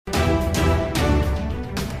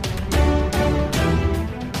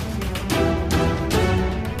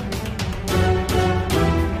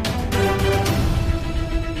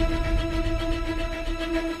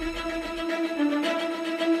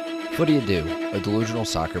Footy Ado, a delusional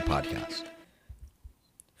soccer podcast.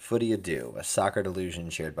 Footy Ado, a soccer delusion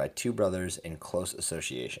shared by two brothers in close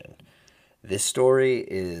association. This story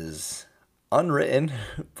is unwritten,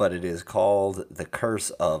 but it is called The Curse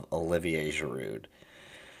of Olivier Giroud.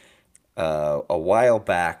 A while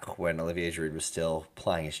back, when Olivier Giroud was still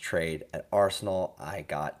plying his trade at Arsenal, I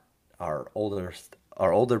got our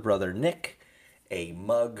older brother Nick a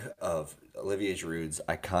mug of Olivier Giroud's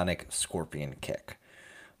iconic scorpion kick.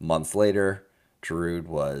 Months later, Giroud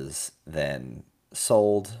was then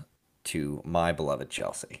sold to my beloved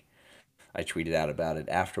Chelsea. I tweeted out about it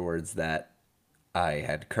afterwards that I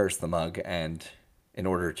had cursed the mug, and in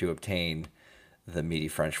order to obtain the meaty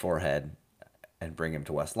French forehead and bring him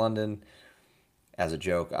to West London, as a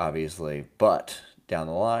joke, obviously, but down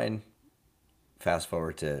the line, fast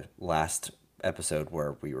forward to last episode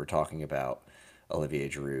where we were talking about Olivier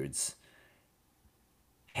Giroud's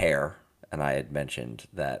hair, and I had mentioned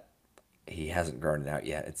that he hasn't grown it out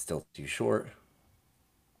yet. It's still too short.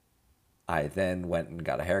 I then went and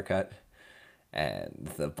got a haircut, and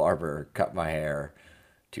the barber cut my hair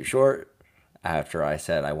too short. After I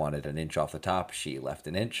said I wanted an inch off the top, she left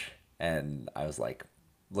an inch, and I was like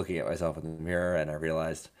looking at myself in the mirror, and I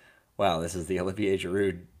realized, wow, this is the Olivier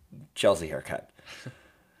Giroud Chelsea haircut.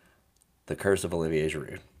 The curse of Olivier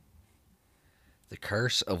Giroud. The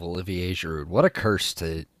curse of Olivier Giroud. What a curse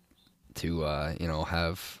to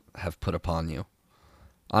have put upon you.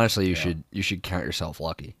 Honestly, you should count yourself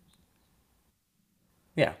lucky.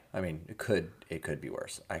 Yeah, I mean, it could be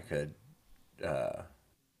worse. I could have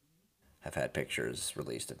had pictures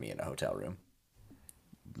released of me in a hotel room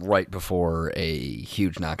right before a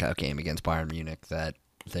huge knockout game against Bayern Munich that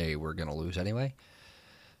they were going to lose anyway.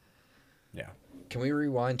 Yeah. Can we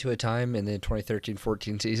rewind to a time in the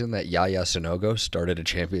 2013-14 season that Yaya Sanogo started a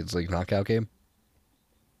Champions League knockout game?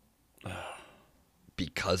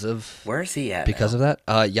 Because of where is he at? Because now? of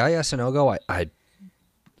that, Yaya Sanogo, I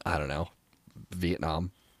don't know,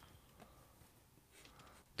 Vietnam.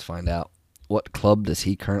 Let's find out. What club does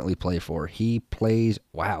he currently play for? He plays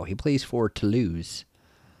for Toulouse.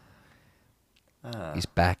 He's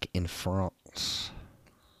back in France.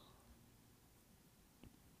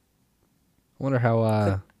 I wonder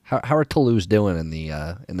how are Toulouse doing in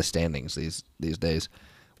the standings these days?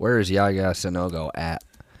 Where is Yaya Sanogo at?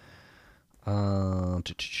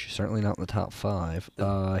 Certainly not in the top 5.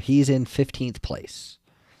 He's in 15th place.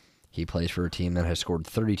 He plays for a team that has scored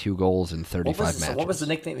 32 goals in 35 matches. What was the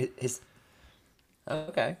nickname?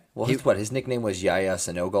 Okay. Well, his nickname was Yaya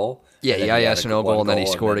Sanogo. Yeah, Yaya Sanogo, and then he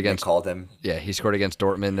scored against. Called him. Yeah, he scored against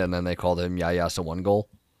Dortmund, and then they called him Yaya One goal.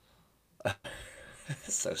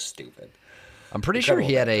 So stupid. I'm pretty sure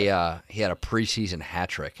he had a preseason hat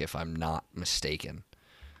trick, if I'm not mistaken.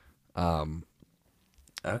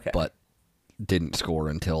 Okay. But didn't score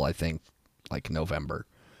until I think like November.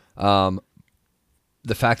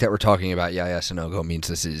 The fact that we're talking about Yaya Sanogo means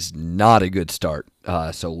this is not a good start.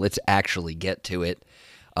 So let's actually get to it.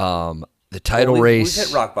 The title race. We've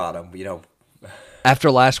hit rock bottom, After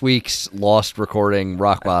last week's lost recording,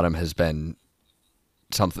 rock bottom has been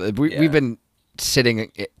something. We've been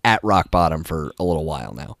sitting at rock bottom for a little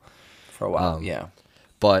while now. For a while, yeah.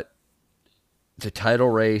 But the title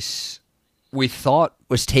race, we thought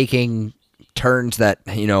was taking turns that,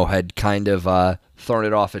 had kind of thrown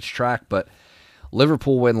it off its track, but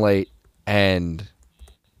Liverpool win late and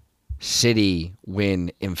City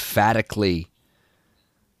win emphatically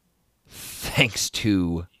thanks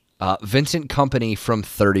to Vincent Kompany from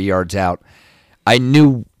 30 yards out. I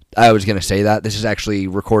knew I was going to say that. This is actually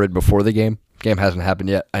recorded before the game. Game hasn't happened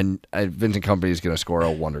yet. And Vincent Kompany is going to score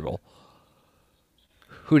a wonder goal.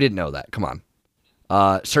 Who didn't know that? Come on.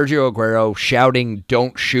 Sergio Aguero shouting,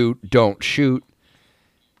 "Don't shoot, don't shoot."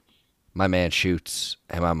 My man shoots,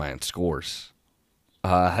 and my man scores.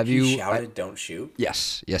 He shouted, "Don't shoot"?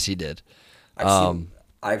 Yes, he did.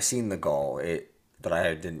 I've seen the goal, but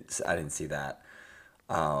I didn't see that.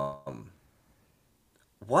 What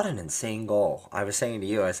an insane goal! I was saying to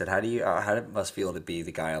you, I said, how it must feel to be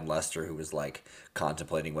the guy on Leicester who was like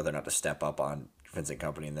contemplating whether or not to step up on Vincent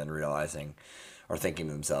Kompany, and then realizing or thinking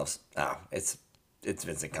to themselves, it's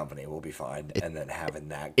Vincent Kompany, we'll be fine, and then having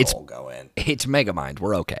that goal go in. It's Megamind,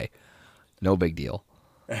 we're okay, no big deal.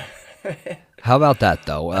 How about that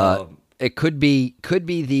though? It could be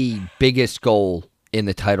the biggest goal in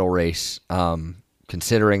the title race,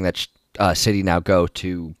 considering that City now go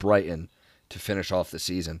to Brighton to finish off the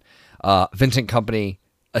season. Vincent Kompany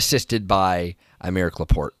assisted by Aymeric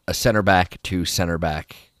Laporte, a center back to center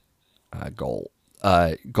back goal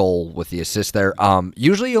with the assist there.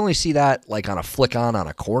 Usually you only see that like on a flick on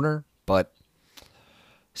a corner, but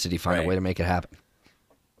City find a way to make it happen.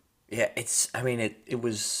 Yeah, I mean,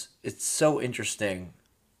 it's so interesting.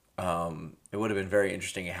 It would have been very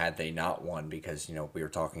interesting had they not won because we were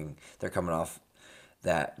talking. They're coming off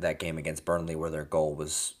that game against Burnley where their goal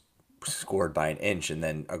was scored by an inch, and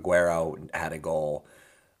then Aguero had a goal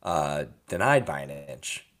denied by an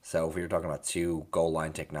inch. So if we were talking about two goal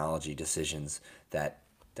line technology decisions that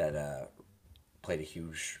played a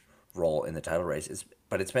huge role in the title race,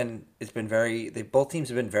 but it's been very. Both teams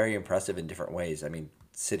have been very impressive in different ways. I mean,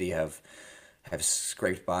 City have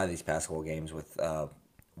scraped by these past couple games with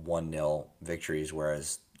 1-0 victories,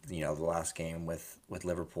 whereas the last game with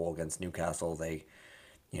Liverpool against Newcastle,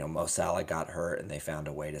 Mo Salah got hurt and they found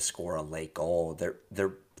a way to score a late goal.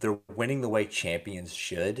 They're winning the way champions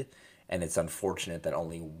should, and it's unfortunate that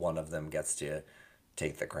only one of them gets to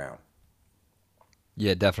take the crown.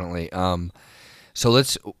 Yeah, definitely. So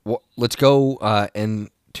let's go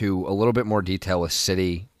into a little bit more detail with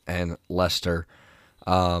City and Leicester,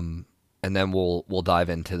 and then we'll dive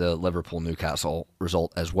into the Liverpool Newcastle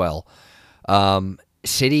result as well.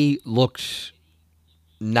 City looked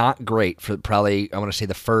not great for probably, I want to say,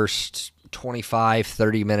 the first 25,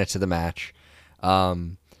 30 minutes of the match.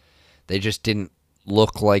 They just didn't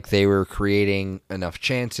look like they were creating enough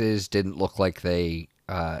chances, didn't look like they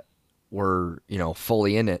were,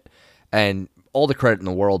 fully in it. And all the credit in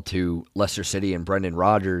the world to Leicester City and Brendan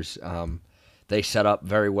Rodgers. They set up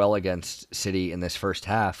very well against City in this first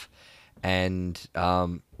half and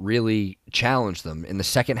really challenged them. In the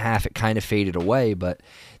second half, it kind of faded away, but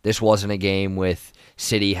this wasn't a game with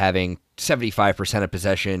City having 75% of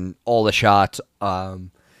possession, all the shots,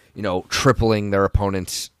 tripling their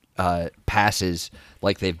opponent's passes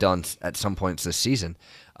like they've done at some points this season.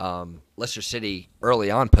 Leicester City early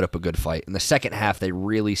on put up a good fight. In the second half, they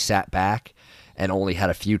really sat back and only had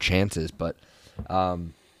a few chances. But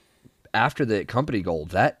after the company goal,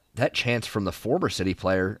 that chance from the former City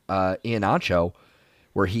player, Iheanacho,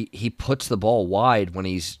 where he puts the ball wide when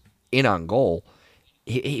he's in on goal,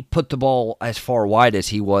 he put the ball as far wide as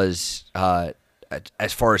he was,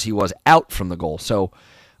 as far as he was out from the goal. So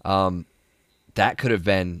that could have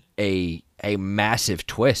been a massive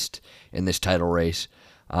twist in this title race.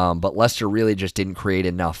 But Leicester really just didn't create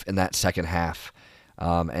enough in that second half.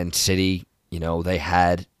 And City, they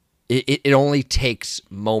had it only takes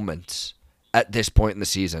moments at this point in the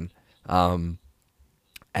season.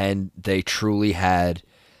 And they truly had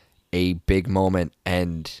a big moment.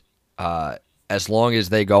 And as long as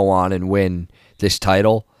they go on and win this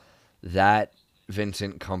title, that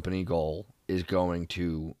Vincent Kompany goal is going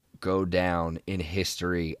to go down in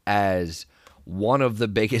history as one of the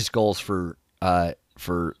biggest goals for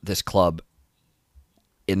this club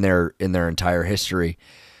in their entire history.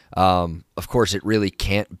 Of course, it really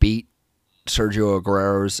can't beat Sergio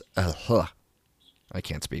Aguero's. I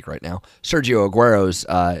can't speak right now. Sergio Aguero's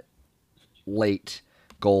late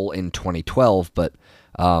goal in 2012, but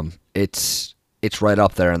it's right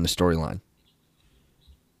up there in the storyline.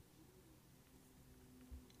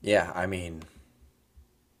 Yeah, I mean,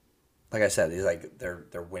 like I said,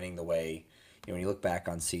 they're winning the way. When you look back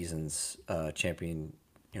on seasons, champion,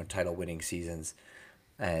 title winning seasons,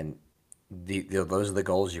 and those are the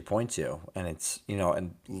goals you point to, and it's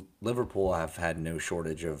and Liverpool have had no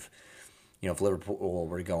shortage of, if Liverpool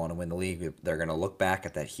were to go on and win the league, they're going to look back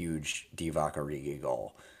at that huge Divock Origi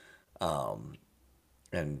goal,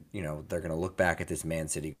 and they're going to look back at this Man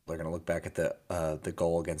City. They're going to look back at the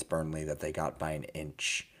goal against Burnley that they got by an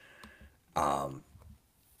inch.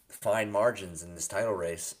 Fine margins in this title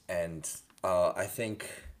race, and I think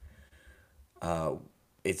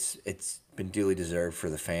it's been duly deserved for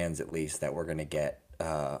the fans, at least, that we're going to get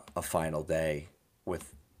a final day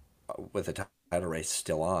with a title race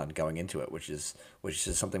still on going into it, which is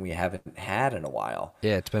something we haven't had in a while.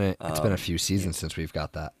 Yeah, it's been a few seasons since we've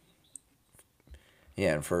got that.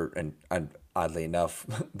 Yeah, and oddly enough,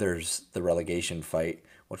 there's the relegation fight,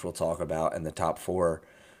 which we'll talk about, and the top four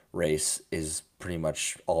race is pretty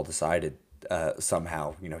much all decided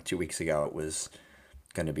somehow. 2 weeks ago it was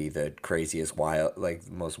going to be the craziest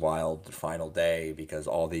most wild final day because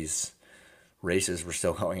all these races were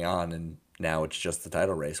still going on, and now it's just the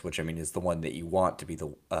title race, which is the one that you want to be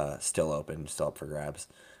the still open, still up for grabs,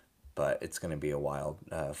 but it's going to be a wild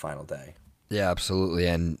final day. Yeah, absolutely.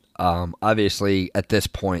 And obviously at this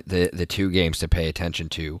point the two games to pay attention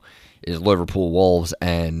to is Liverpool Wolves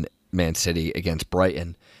and Man City against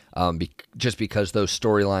Brighton. Just because those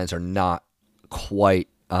storylines are not quite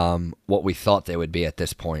what we thought they would be at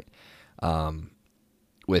this point,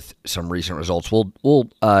 with some recent results.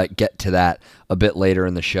 We'll get to that a bit later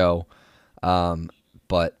in the show.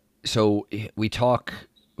 But so we talk.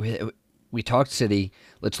 we talked City.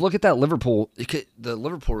 Let's look at that the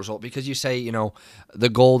Liverpool result, because you say, the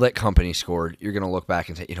goal that Company scored, you're going to look back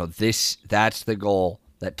and say, that's the goal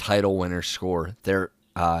that title winners score. They're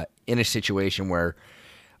in a situation where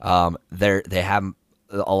they have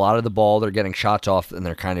a lot of the ball, they're getting shots off, and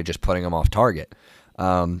they're kind of just putting them off target.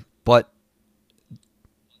 But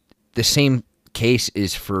the same case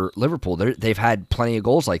is for Liverpool. They've had plenty of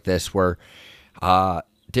goals like this where Divock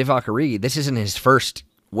Origi, this isn't his first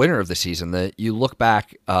winner of the season. You look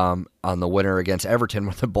back on the winner against Everton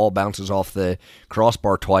where the ball bounces off the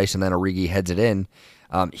crossbar twice and then Origi heads it in.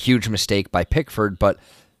 Huge mistake by Pickford, but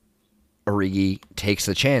Origi takes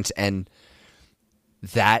the chance, and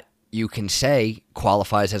that you can say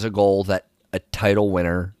qualifies as a goal that a title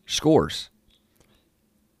winner scores.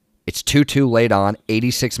 It's 2-2 late on,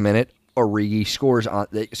 86th minute. Origi scores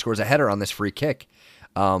a header on this free kick.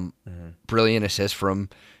 Brilliant assist from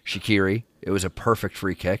Shaqiri. It was a perfect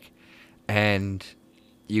free kick, and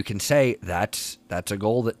you can say that's a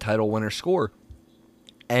goal that title winners score.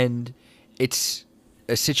 And it's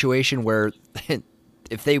a situation where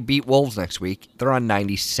if they beat Wolves next week, they're on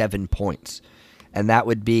 97 points, and that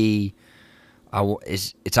would be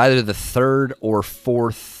it's either the third or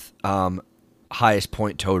fourth highest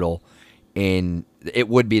point total in. It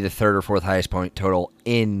would be the third or fourth highest point total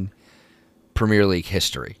in Premier League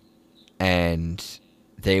history, and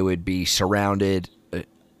they would be surrounded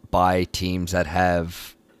by teams that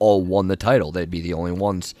have all won the title. They'd be the only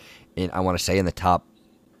ones in, I want to say, in the top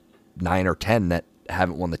 9 or 10 that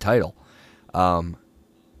haven't won the title.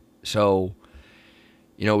 So,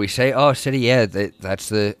 we say, oh, City, yeah, that's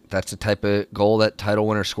the type of goal that title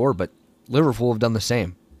winners score, but Liverpool have done the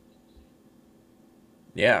same.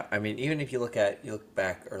 Yeah, I mean, even if you look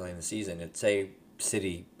back early in the season, and say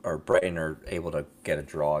City or Brighton are able to get a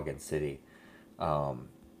draw against City,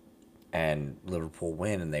 and Liverpool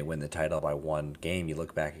win and they win the title by one game. You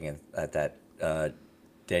look back at that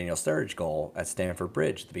Daniel Sturridge goal at Stamford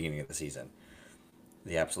Bridge at the beginning of the season,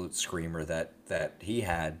 the absolute screamer that he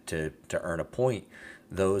had to earn a point.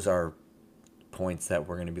 Those are points that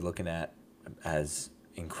we're going to be looking at as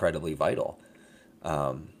incredibly vital.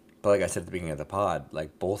 But like I said at the beginning of the pod,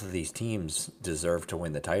 like both of these teams deserve to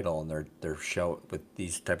win the title, and they're show with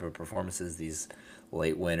these type of performances, these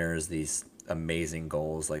late winners, these amazing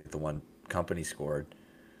goals like the one Company scored.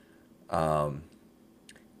 And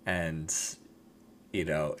it's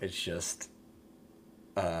just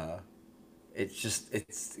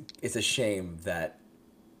it's a shame that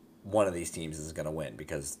one of these teams is going to win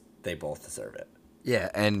because they both deserve it. Yeah,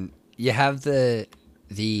 and you have the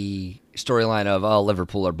storyline of, oh,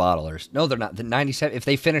 Liverpool are bottlers. No, they're not. The 97. If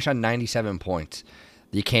they finish on 97 points,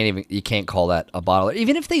 you can't call that a bottler.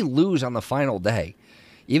 Even if they lose on the final day,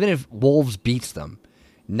 even if Wolves beats them,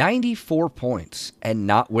 94 points and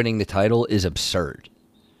not winning the title is absurd.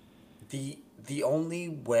 The only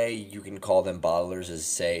way you can call them bottlers is,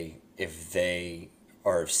 say, if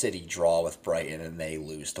City draw with Brighton and they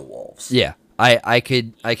lose to Wolves. Yeah, I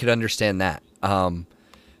could understand that.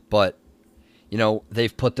 But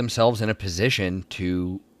they've put themselves in a position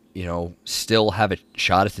to, still have a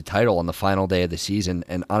shot at the title on the final day of the season.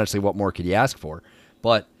 And honestly, what more could you ask for?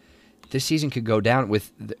 But this season could go down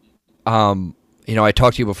with, I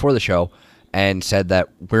talked to you before the show and said that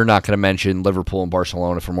we're not going to mention Liverpool and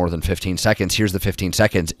Barcelona for more than 15 seconds. Here's the 15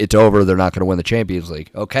 seconds. It's over. They're not going to win the Champions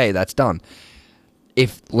League. Okay, that's done.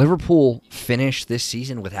 If Liverpool finish this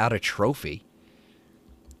season without a trophy,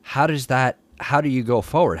 how do you go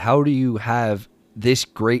forward? How do you have this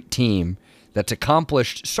great team that's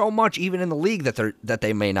accomplished so much, even in the league, that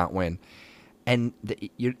they may not win, and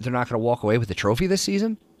they're not going to walk away with the trophy this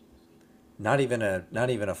season? Not even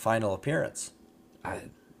a final appearance.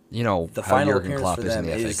 The final appearance for them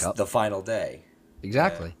is the final day.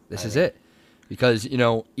 Exactly. This is it. Because,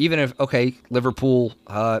 even if, Liverpool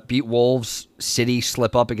beat Wolves, City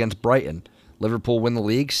slip up against Brighton, Liverpool win the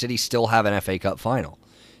league, City still have an FA Cup final.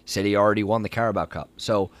 City already won the Carabao Cup.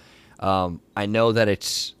 So I know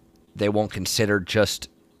that they won't consider just,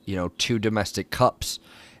 2 domestic cups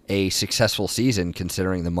a successful season,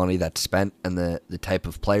 considering the money that's spent and the type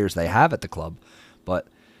of players they have at the club. But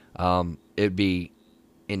it'd be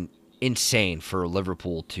insane for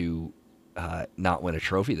Liverpool to not win a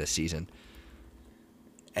trophy this season.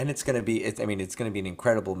 And it's going to be an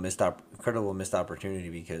incredible missed opportunity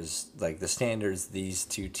because, like, the standards these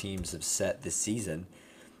two teams have set this season,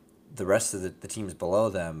 the rest of the teams below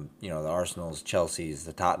them, the Arsenals, Chelseas,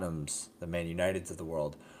 the Tottenhams, the Man Uniteds of the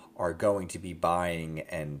world, are going to be buying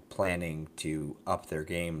and planning to up their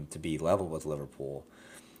game to be level with Liverpool.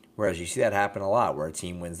 Whereas you see that happen a lot, where a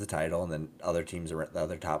team wins the title and then other teams, the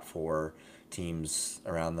other top 4 teams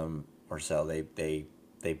around them or so.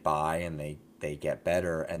 They buy and they get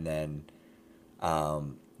better, and then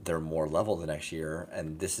they're more level the next year.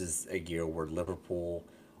 And this is a year where Liverpool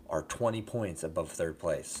are 20 points above third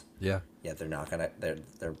place. Yeah. Yeah,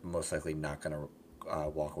 they're most likely not gonna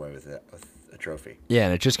walk away with a trophy. Yeah,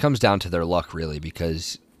 and it just comes down to their luck, really,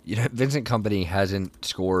 because Vincent Kompany hasn't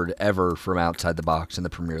scored ever from outside the box in the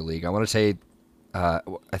Premier League. I want to say, I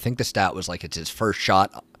think the stat was like it's his first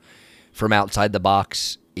shot from outside the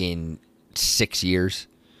box in 6 years.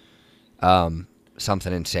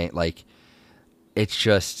 Something insane. Like, it's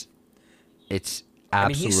absolutely. I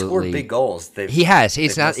mean, he scored big goals. He has.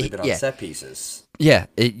 He's they've not. mostly been on set pieces. Yeah,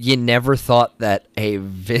 you never thought that a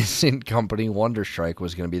Vincent Kompany wonder strike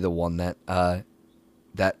was going to be the one that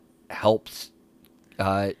that helped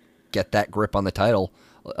get that grip on the title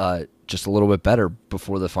just a little bit better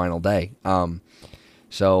before the final day.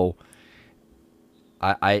 So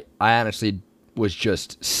I honestly was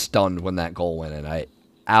just stunned when that goal went in. I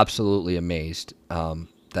absolutely amazed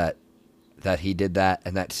that he did that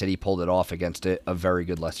and that City pulled it off against a very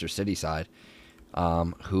good Leicester City side.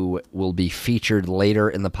 Who will be featured later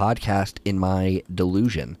in the podcast in my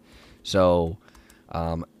delusion. So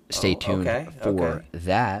stay tuned for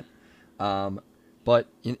that. But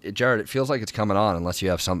Jared, it feels like it's coming on unless you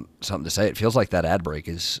have something to say. It feels like that ad break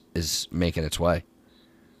is making its way.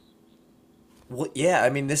 Well, yeah, I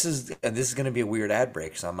mean, this is going to be a weird ad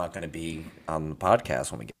break, so I'm not going to be on the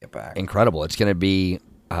podcast when we get back. Incredible. It's going to be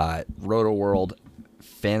Roto World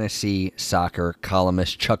fantasy soccer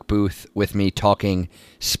columnist Chuck Booth with me talking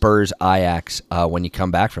Spurs Ajax when you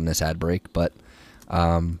come back from this ad break, but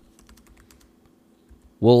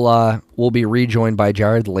we'll be rejoined by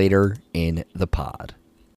Jared later in the pod.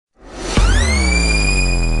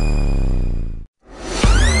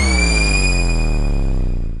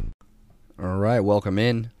 All right, welcome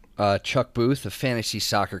in Chuck Booth, a fantasy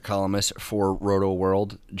soccer columnist for Roto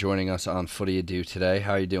World, joining us on Footy Ado today.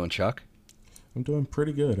 How are you doing, Chuck? I'm doing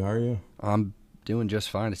pretty good. How are you? I'm doing just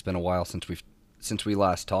fine. It's been a while since we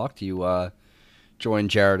last talked. You joined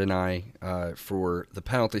Jared and I for the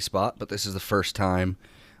penalty spot, but this is the first time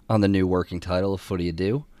on the new working title of Footy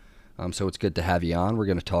Ado. So it's good to have you on. We're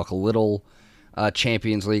going to talk a little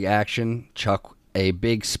Champions League action. Chuck, a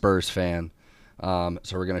big Spurs fan, so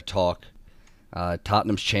we're going to talk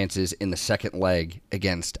Tottenham's chances in the second leg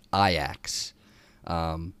against Ajax.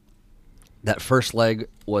 That first leg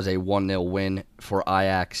was a 1-0 win for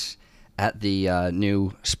Ajax at the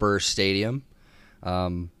new Spurs stadium. A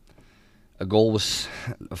goal was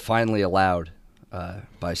finally allowed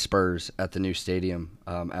by Spurs at the new stadium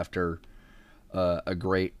after a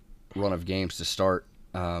great run of games to start.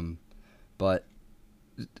 But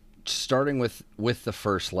starting with the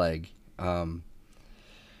first leg,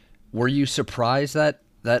 were you surprised that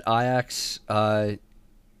Ajax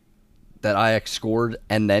scored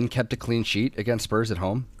and then kept a clean sheet against Spurs at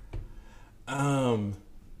home?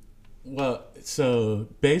 Well, so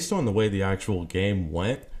based on the way the actual game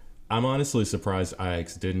went, I'm honestly surprised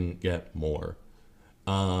Ajax didn't get more.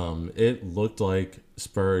 It looked like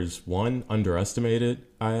Spurs, 1, underestimated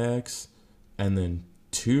Ajax, and then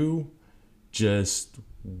 2, just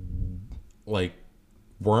like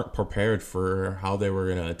weren't prepared for how they were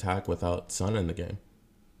going to attack without Son in the game.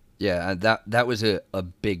 Yeah, that was a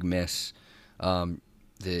big miss.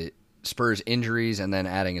 The Spurs injuries and then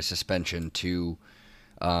adding a suspension to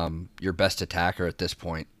your best attacker at this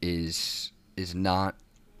point is not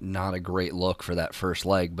a great look for that first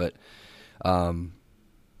leg. But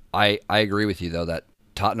I agree with you, though, that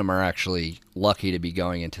Tottenham are actually lucky to be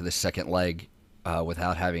going into the second leg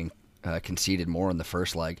without having conceded more in the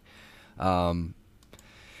first leg.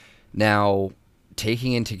 Now,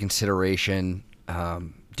 taking into consideration...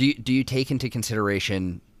 Do you take into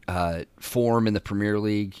consideration form in the Premier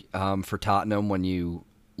League for Tottenham when you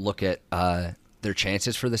look at their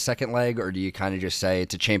chances for the second leg, or do you kind of just say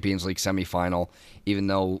it's a Champions League semifinal, even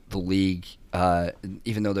though the league,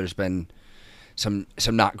 even though there's been some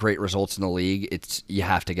not great results in the league, you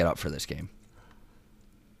have to get up for this game?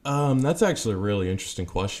 That's actually a really interesting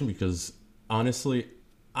question because honestly,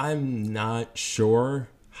 I'm not sure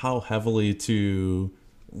how heavily to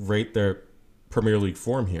rate their Premier League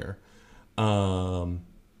form here,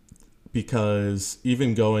 because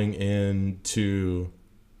even going into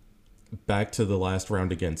back to the last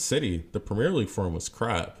round against City, the Premier League form was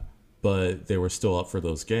crap, but they were still up for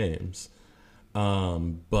those games.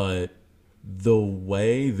 But the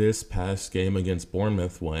way this past game against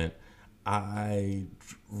Bournemouth went, I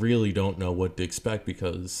really don't know what to expect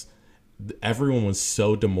because everyone was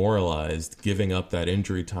so demoralized giving up that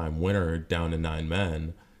injury time winner down to 9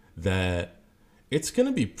 men that it's going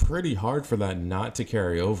to be pretty hard for that not to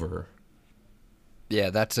carry over Yeah,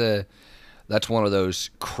 that's one of those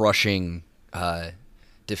crushing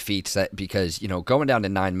defeats that because going down to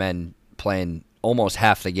 9 men playing almost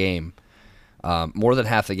half the game, more than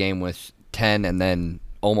half the game with 10, and then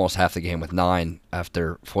almost half the game with 9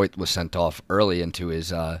 after Foyt was sent off early into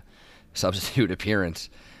his substitute appearance.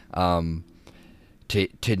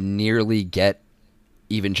 To nearly get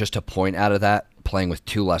even just a point out of that, playing with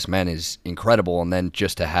 2 less men is incredible, and then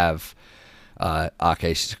just to have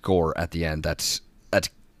Ake score at the end, that's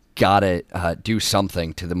gotta do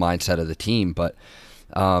something to the mindset of the team. But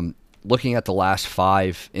looking at the last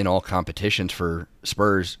 5 in all competitions for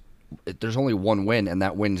Spurs, there's only 1 win, and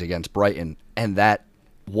that win's against Brighton, and that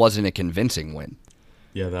wasn't a convincing win.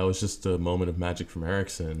 Yeah, that was just a moment of magic from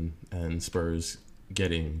Eriksen, and Spurs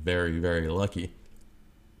getting very, very lucky.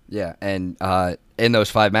 Yeah, and in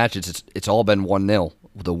those 5 matches, it's all been 1-0.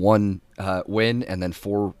 The 1 win and then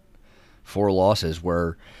 4 losses.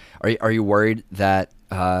 Where are you worried that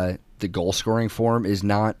the goal scoring form is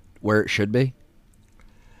not where it should be?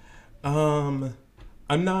 I'm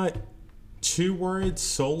not too worried,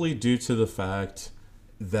 solely due to the fact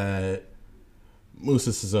that Moussa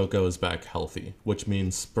Sissoko is back healthy, which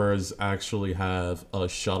means Spurs actually have a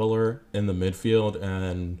shuttler in the midfield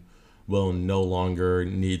and will no longer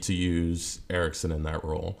need to use Eriksen in that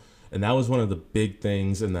role. And that was one of the big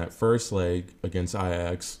things in that first leg against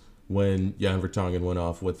Ajax when Jan Vertonghen went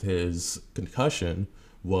off with his concussion,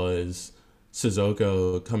 was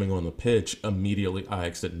Sissoko coming on the pitch. Immediately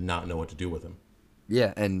Ajax did not know what to do with him.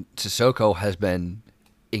 Yeah, and Sissoko has been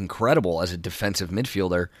incredible as a defensive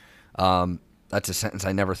midfielder. That's a sentence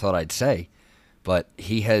I never thought I'd say, but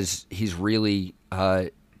he's really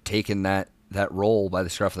taken that role by the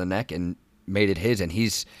scruff of the neck and made it his. And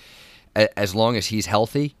he's, as long as he's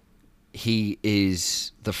healthy, he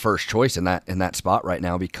is the first choice in that spot right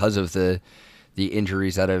now because of the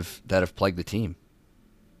injuries that have plagued the team.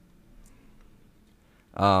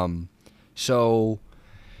 So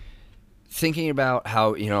thinking about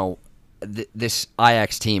how this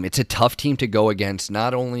Ajax team, it's a tough team to go against,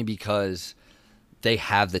 not only because they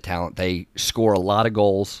have the talent, they score a lot of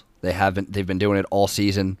goals, they've been doing it all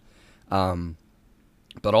season,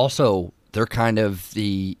 but also they're kind of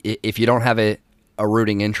if you don't have a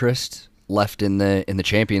rooting interest left in the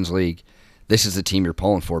Champions League, this is the team you're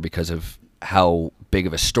pulling for because of how big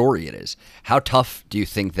of a story it is. How tough do you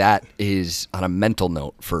think that is on a mental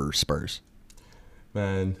note for Spurs?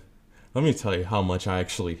 Man, let me tell you how much I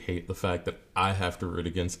actually hate the fact that I have to root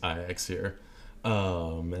against Ajax here.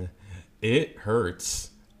 It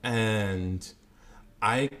hurts, and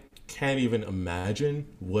I can't even imagine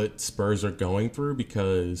what Spurs are going through,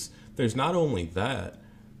 because there's not only that,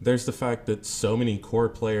 there's the fact that so many core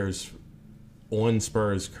players on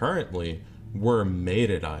Spurs currently were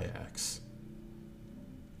made at Ajax.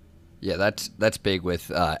 Yeah, that's big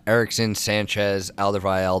with Eriksen, Sanchez,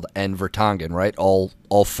 Alderweireld, and Vertonghen, right? All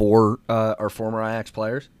 4 are former Ajax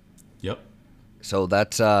players. Yep. So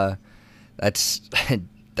that's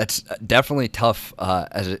definitely tough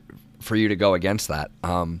for you to go against that.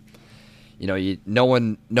 No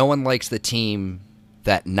one likes the team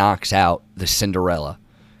that knocks out the Cinderella,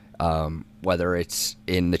 whether it's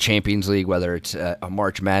in the Champions League, whether it's a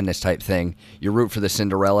March Madness type thing. You root for the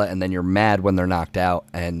Cinderella, and then you're mad when they're knocked out,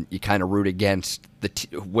 and you kind of root against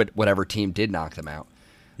whatever team did knock them out.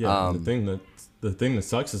 Yeah, the thing that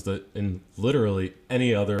sucks is that in literally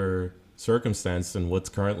any other circumstance than what's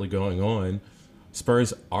currently going on,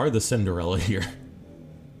 Spurs are the Cinderella here.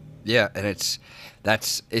 Yeah, and it's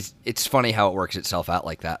funny how it works itself out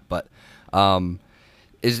like that. But I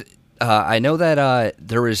know that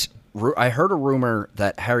there was. I heard a rumor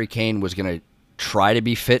that Harry Kane was going to try to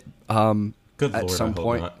be fit Good at Lord, some I hope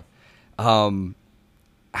point. not.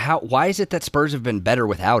 Why is it that Spurs have been better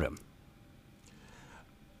without him?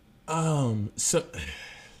 So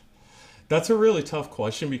that's a really tough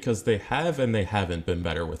question, because they have and they haven't been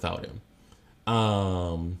better without him.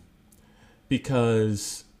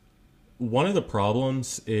 Because one of the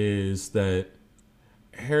problems is that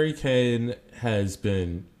Harry Kane has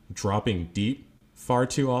been dropping deep far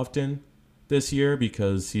too often this year,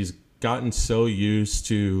 because he's gotten so used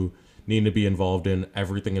to needing to be involved in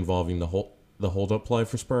everything involving the hold-up play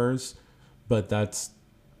for Spurs. But that's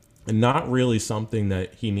not really something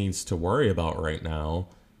that he needs to worry about right now,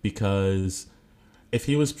 because if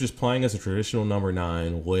he was just playing as a traditional number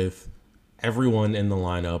 9 with everyone in the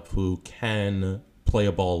lineup who can play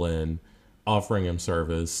a ball in, offering him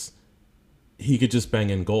service, he could just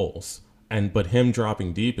bang in goals. But him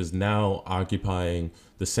dropping deep is now occupying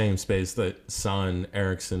the same space that Son,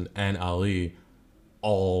 Eriksen, and Ali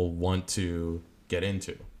all want to get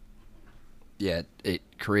into. Yeah, it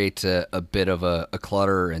creates a bit of a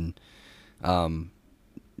clutter, and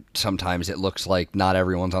sometimes it looks like not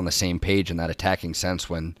everyone's on the same page in that attacking sense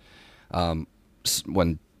when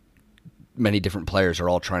many different players are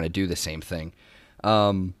all trying to do the same thing.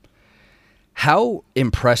 How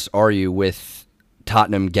impressed are you with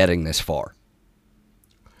Tottenham getting this far?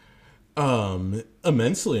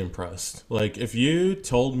 Immensely impressed. Like, if you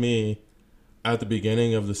told me at the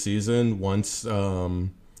beginning of the season, once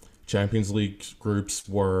Champions League groups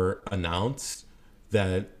were announced,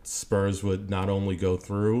 that Spurs would not only go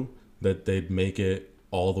through, that they'd make it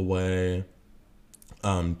all the way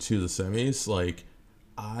to the semis, like,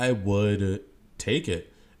 I would take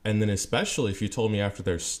it. And then especially if you told me after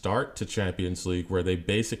their start to Champions League, where they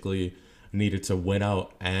basically needed to win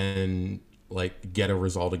out and like get a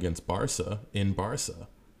result against Barca in Barca.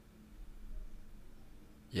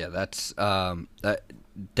 Yeah, that's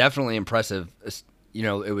definitely impressive. You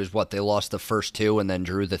know, it was what they lost the first two and then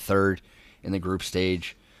drew the third in the group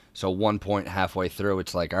stage. So 1 point halfway through,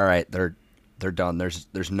 it's like, all right, they're done.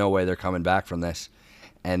 There's no way they're coming back from this.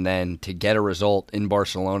 And then to get a result in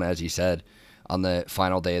Barcelona, as you said, on the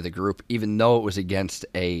final day of the group, even though it was against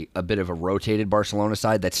a bit of a rotated Barcelona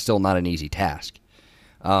side, that's still not an easy task.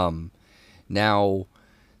 Now,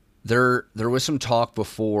 there was some talk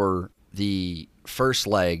before the first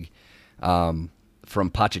leg from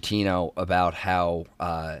Pochettino about how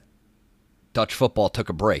Dutch football took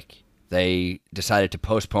a break. They decided to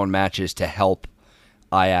postpone matches to help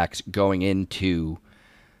Ajax going into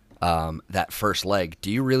that first leg.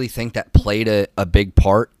 Do you really think that played a big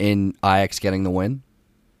part in Ajax getting the win?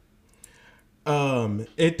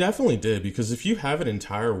 It definitely did, because if you have an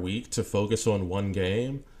entire week to focus on one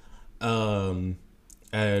game and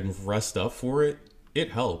rest up for it,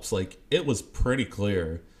 it helps. Like, it was pretty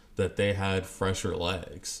clear that they had fresher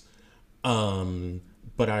legs.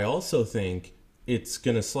 But I also think it's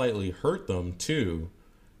going to slightly hurt them too,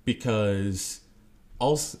 because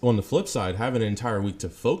also, on the flip side, having an entire week to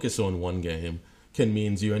focus on one game can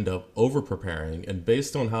means you end up over-preparing. And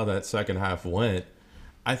based on how that second half went,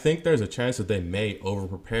 I think there's a chance that they may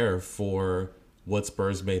over-prepare for what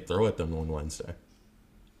Spurs may throw at them on Wednesday.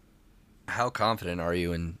 How confident are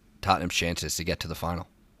you in Tottenham's chances to get to the final?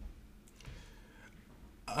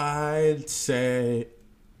 I'd say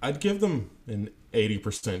I'd give them an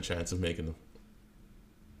 80% chance of making them.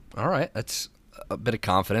 All right, that's a bit of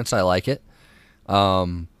confidence. I like it.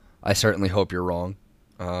 I certainly hope you're wrong.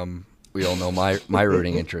 We all know my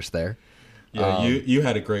rooting interest there. Yeah, you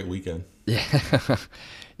had a great weekend. Yeah,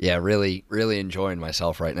 yeah, really, really enjoying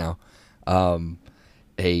myself right now.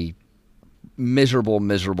 A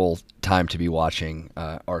miserable time to be watching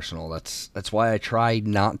Arsenal. That's why I try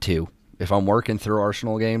not to. If I'm working through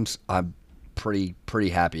Arsenal games, I'm pretty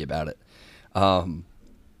happy about it.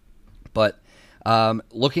 But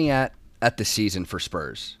looking at the season for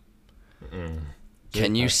Spurs,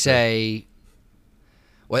 can you say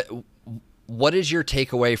what is your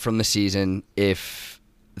takeaway from the season if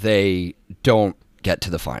they don't get to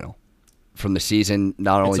the final from the season?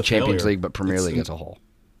 Not only Champions League but Premier League as a whole.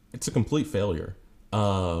 It's a complete failure.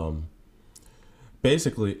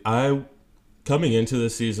 Basically, coming into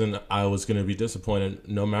this season, I was going to be disappointed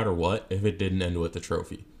no matter what if it didn't end with the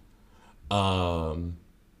trophy. The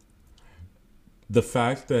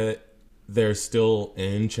fact that they're still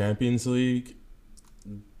in Champions League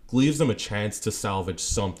leaves them a chance to salvage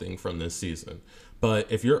something from this season.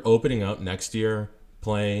 But if you're opening up next year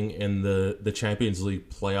playing in the Champions League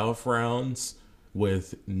playoff rounds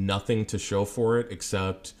with nothing to show for it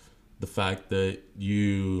except the fact that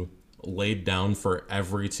you laid down for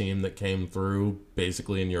every team that came through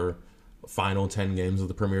basically in your final 10 games of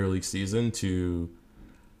the Premier League season to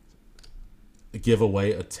give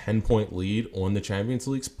away a 10-point lead on the Champions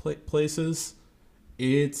League places,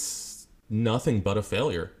 it's nothing but a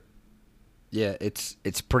failure. Yeah, it's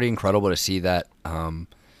pretty incredible to see that.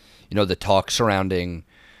 The talk surrounding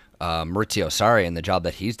Maurizio Sarri and the job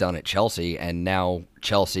that he's done at Chelsea, and now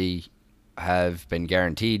Chelsea have been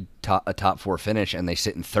guaranteed a top four finish, and they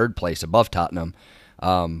sit in third place above Tottenham.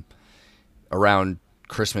 Around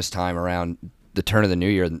Christmas time, around the turn of the new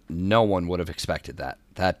year, no one would have expected that.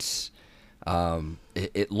 That's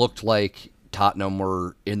it looked like Tottenham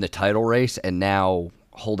were in the title race, and now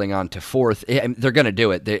holding on to fourth. They're going to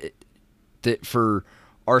do it. For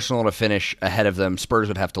Arsenal to finish ahead of them, Spurs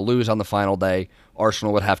would have to lose on the final day.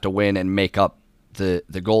 Arsenal would have to win and make up the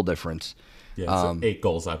goal difference. Yeah, it's 8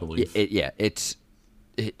 goals, I believe. It's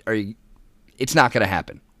not going to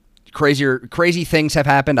happen. Crazy things have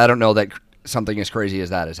happened. I don't know that something as crazy as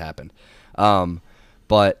that has happened.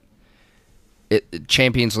 But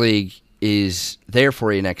Champions League is there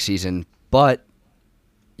for you next season. But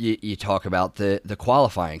you talk about the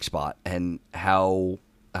qualifying spot and how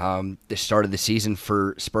the start of the season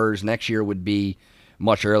for Spurs next year would be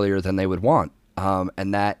much earlier than they would want,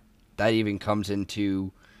 and that even comes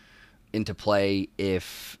into play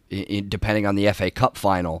if depending on the FA Cup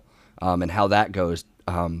final and how that goes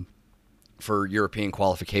for European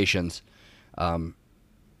qualifications,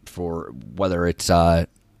 for whether it's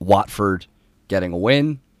Watford getting a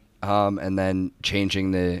win and then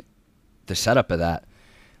changing the setup of that.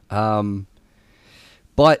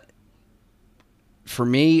 But for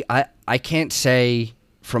me, I can't say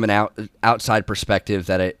from an outside perspective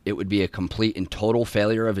that it would be a complete and total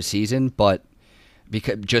failure of a season, but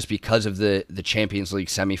because of the Champions League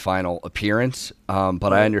semifinal appearance.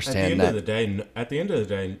 But I understand that at the end of the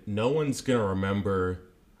day, no one's going to remember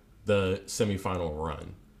the semifinal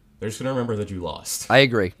run. They're just going to remember that you lost. I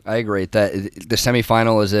agree. That the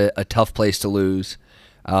semifinal is a tough place to lose.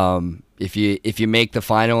 If you make the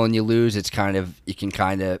final and you lose, you can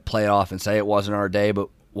kind of play it off and say it wasn't our day, but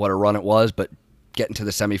what a run it was. But getting to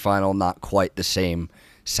the semifinal, not quite the same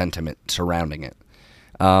sentiment surrounding it.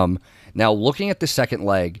 Now, looking at the second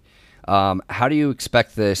leg, how do you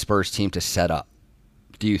expect the Spurs team to set up?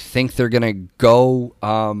 Do you think they're going to go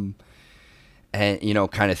and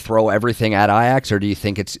kind of throw everything at Ajax, or do you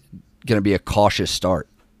think it's going to be a cautious start?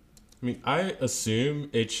 I mean, I assume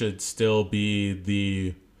it should still be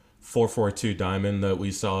the 4-4-2 diamond that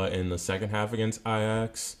we saw in the second half against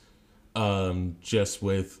Ajax, just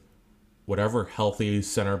with whatever healthy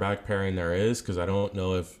center back pairing there is, because I don't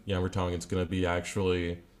know if Jan Vertonghen's going to be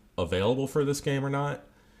actually available for this game or not,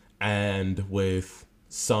 and with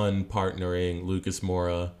Son partnering Lucas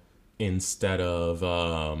Moura instead of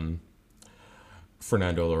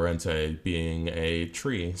Fernando Llorente being a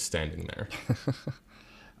tree standing there.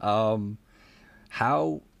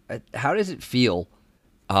 How does it feel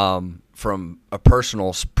from a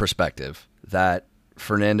personal perspective that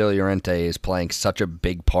Fernando Llorente is playing such a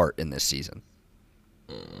big part in this season?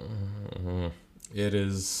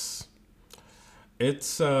 It's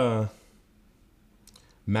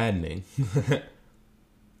maddening.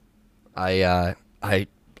 I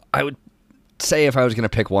would say if I was going to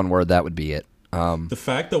pick one word, that would be it. The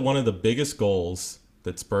fact that one of the biggest goals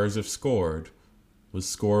that Spurs have scored was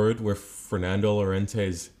scored with Fernando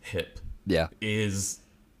Llorente's hip. Yeah, is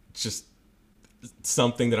just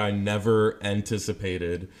something that I never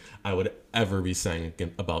anticipated I would ever be saying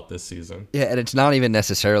about this season. Yeah, and it's not even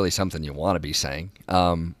necessarily something you want to be saying.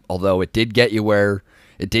 Although it did get you to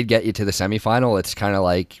the semifinal. It's kind of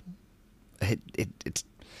like it's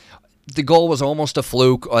the goal was almost a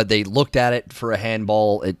fluke. They looked at it for a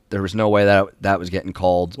handball. There was no way that was getting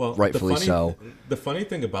called. Well, rightfully so. The funny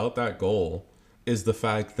thing about that goal is the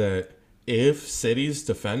fact that if City's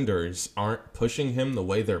defenders aren't pushing him the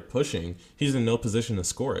way they're pushing, he's in no position to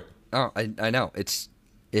score it. Oh, I know. It's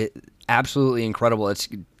absolutely incredible.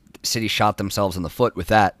 City shot themselves in the foot with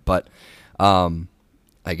that, but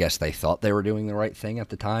I guess they thought they were doing the right thing at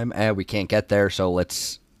the time. We can't get there, so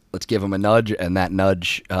let's give them a nudge, and that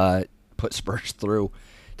nudge put Spurs through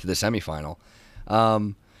to the semifinal.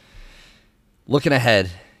 Looking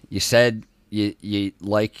ahead, you said you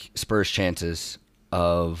like Spurs' chances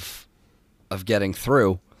of getting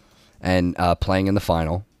through and playing in the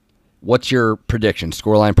final. What's your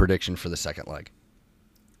scoreline prediction for the second leg?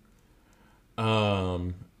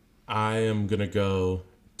 I am going to go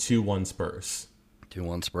 2-1 Spurs.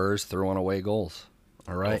 2-1 Spurs, through on away goals.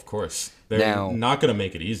 All right. Oh, of course. They're not going to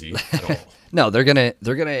make it easy at all. No, they're going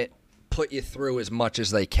to put you through as much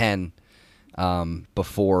as they can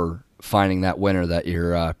before finding that winner that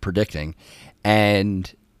you're predicting.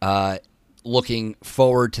 And looking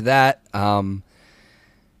forward to that,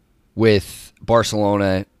 with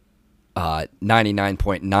Barcelona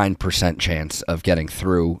 99.9% chance of getting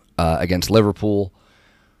through against Liverpool.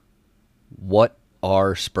 What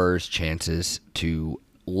are Spurs' chances to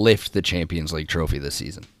lift the Champions League trophy this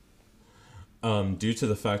season? Due to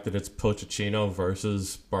the fact that it's Pochettino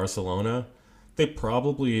versus Barcelona, they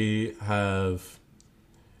probably have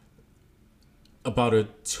about a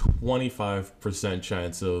 25%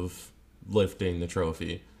 chance of lifting the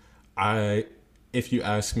trophy. If you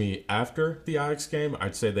ask me after the Ajax game,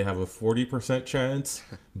 I'd say they have a 40% chance,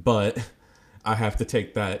 but I have to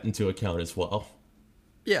take that into account as well.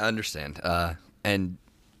 Yeah, I understand. And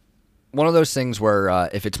one of those things where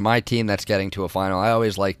if it's my team that's getting to a final, I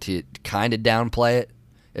always like to kind of downplay it.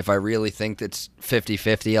 If I really think it's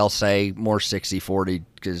 50-50, I'll say more 60-40,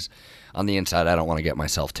 because on the inside, I don't want to get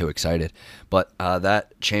myself too excited. But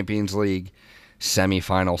that Champions League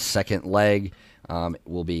semifinal second leg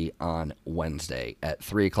will be on Wednesday at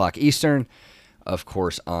 3 o'clock Eastern, of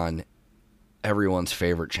course, on everyone's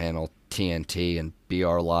favorite channel, TNT, and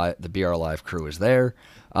BR Live. The BR Live crew is there.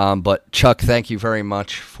 But Chuck, thank you very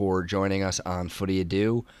much for joining us on Footy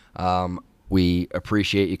Ado. We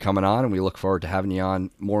appreciate you coming on, and we look forward to having you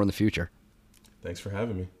on more in the future. Thanks for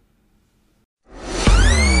having me.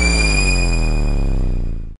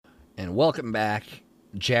 And welcome back,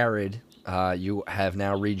 Jared. You have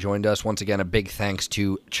now rejoined us. Once again, a big thanks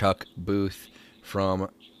to Chuck Booth from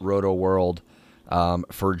Roto World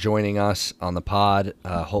for joining us on the pod.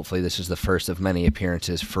 Hopefully this is the first of many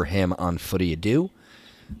appearances for him on Footy Ado.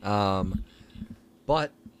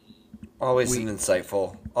 But always an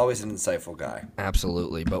insightful guy.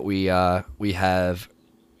 Absolutely. But we have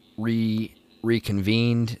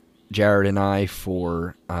reconvened, Jared and I,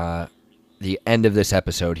 for the end of this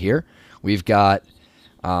episode here. We've got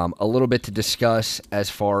a little bit to discuss as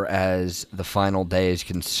far as the final day is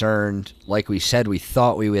concerned. Like we said, we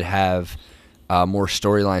thought we would have more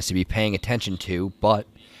storylines to be paying attention to, but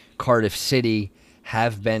Cardiff City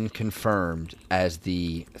have been confirmed as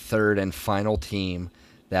the third and final team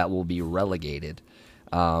that will be relegated.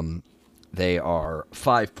 They are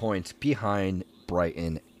 5 points behind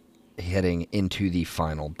Brighton heading into the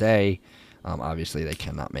final day. Obviously, they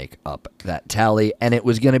cannot make up that tally, and it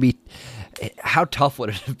was going to be... How tough would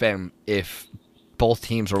it have been if both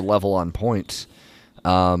teams were level on points,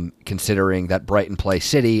 considering that Brighton play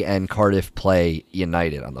City and Cardiff play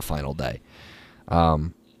United on the final day?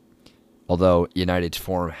 Although United's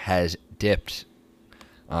form has dipped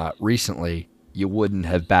recently, you wouldn't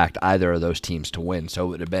have backed either of those teams to win, so it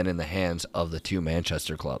would have been in the hands of the two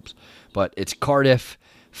Manchester clubs. But it's Cardiff,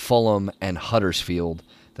 Fulham, and Huddersfield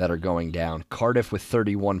that are going down. Cardiff with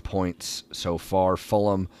 31 points so far,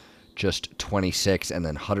 Fulham just 26, and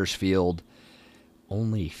then Huddersfield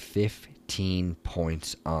only 15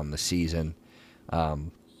 points on the season.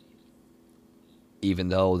 Even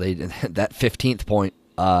though that 15th point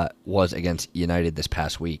was against United this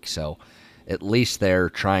past week, so at least they're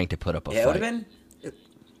trying to put up a fight.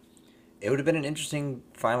 It would have been an interesting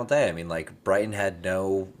final day. I mean, like, Brighton had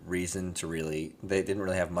no reason to really... They didn't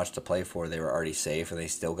really have much to play for. They were already safe, and they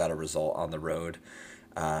still got a result on the road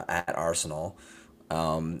at Arsenal.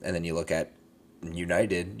 And then you look at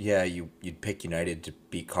United. Yeah, you'd pick United to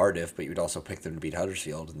beat Cardiff, but you'd also pick them to beat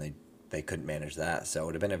Huddersfield, and they couldn't manage that. So it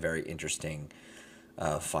would have been a very interesting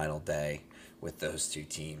final day with those two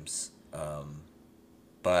teams.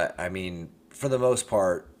 But, I mean, for the most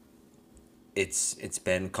part, it's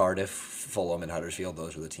been Cardiff, Fulham, and Huddersfield.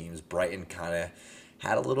 Those were the teams. Brighton kind of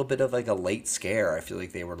had a little bit of like a late scare. I feel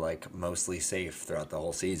like they were like mostly safe throughout the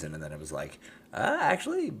whole season, and then it was like,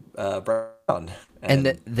 actually, Brown.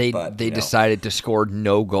 And they decided to score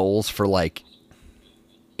no goals for like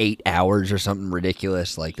 8 hours or something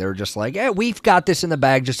ridiculous. Like they were just like, yeah, we've got this in the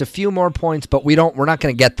bag, just a few more points, but we're not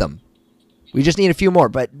going to get them. We just need a few more,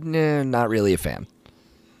 but not really a fan.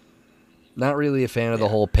 Not really a fan of the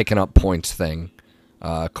whole picking up points thing.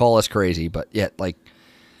 Call us crazy, but yet, like,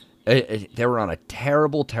 they were on a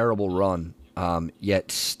terrible, terrible run, yet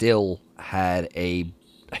still had a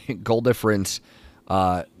goal difference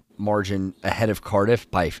margin ahead of Cardiff.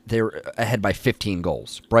 They were ahead by 15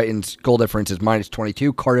 goals. Brighton's goal difference is minus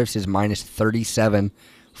 22. Cardiff's is minus 37.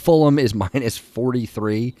 Fulham is minus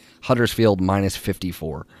 43. Huddersfield minus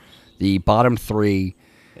 54. The bottom three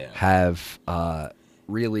have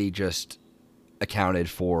really just accounted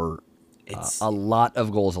for a lot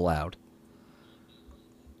of goals allowed.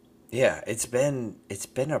 Yeah, it's been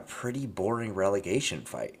a pretty boring relegation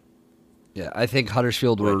fight. Yeah, I think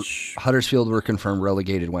Huddersfield were confirmed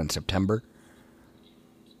relegated when September.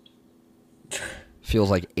 Feels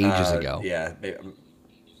like ages ago. Yeah,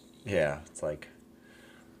 it's like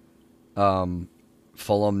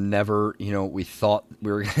Fulham never, we thought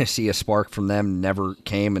we were going to see a spark from them, never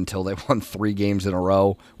came until they won 3 games in a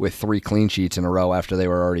row with 3 clean sheets in a row after they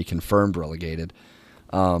were already confirmed relegated.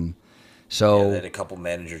 They had a couple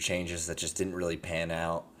manager changes that just didn't really pan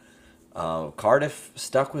out. Cardiff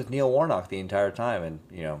stuck with Neil Warnock the entire time, and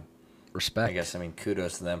respect. I guess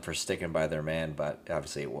kudos to them for sticking by their man, but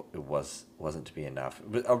obviously it wasn't to be enough. It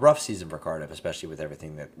was a rough season for Cardiff, especially with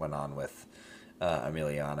everything that went on with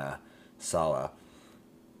Emiliana Sala.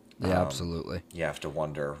 Yeah, absolutely. You have to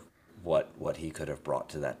wonder what he could have brought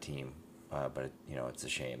to that team, but it's a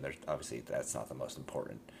shame. Obviously that's not the most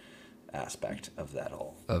important aspect of that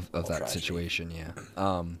whole of that tragedy. situation. Yeah.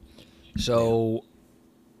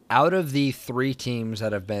 Out of the 3 teams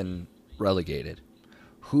that have been relegated,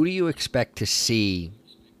 who do you expect to see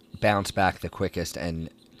bounce back the quickest and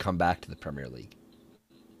come back to the Premier League?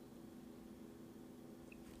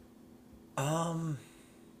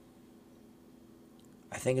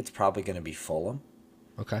 I think it's probably going to be Fulham.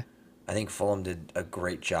 Okay. I think Fulham did a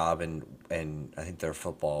great job, and I think their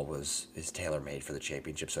football is tailor made for the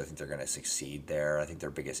championship. So I think they're going to succeed there. I think their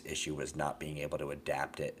biggest issue was not being able to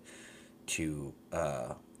adapt it to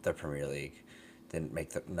the Premier League. Didn't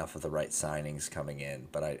make enough of the right signings coming in,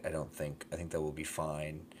 but I don't think I think they will be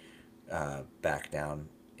fine back down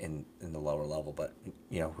in the lower level. But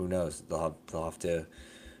who knows? They'll have to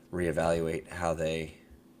reevaluate how they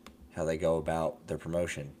go about their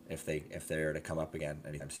promotion if they're to come up again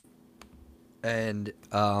anytime soon. And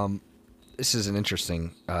this is an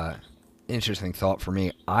interesting thought for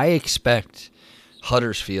me. I expect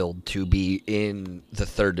Huddersfield to be in the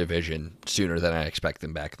third division sooner than I expect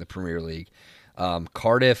them back in the Premier League.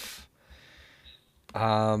 Cardiff,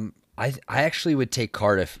 I actually would take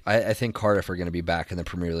Cardiff. I think Cardiff are going to be back in the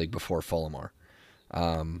Premier League before Fulham are.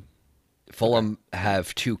 Fulham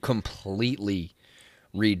have to completely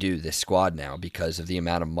redo this squad now because of the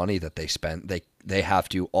amount of money that they spent. They have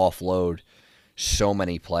to offload so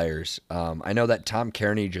many players. I know that Tom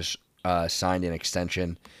Kearney just signed an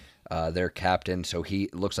extension, their captain, so he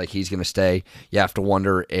looks like he's going to stay. You have to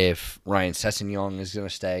wonder if Ryan Sessegnon is going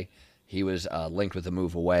to stay. He was linked with a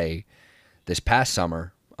move away this past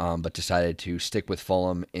summer, but decided to stick with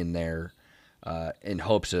Fulham in their in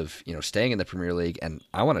hopes of staying in the Premier League. And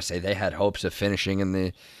I want to say they had hopes of finishing in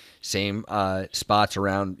the same spots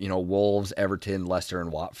around Wolves, Everton, Leicester,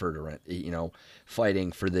 and Watford, or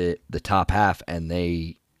fighting for the top half, and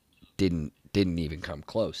they didn't even come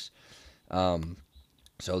close.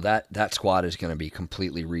 So that squad is going to be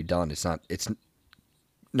completely redone. It's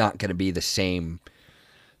not going to be the same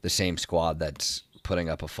squad that's putting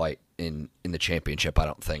up a fight in the championship, I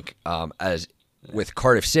don't think. As with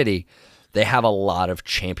Cardiff City, they have a lot of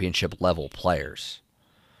championship level players.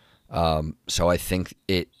 So I think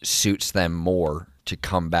it suits them more to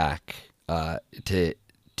come back to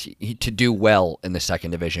do well in the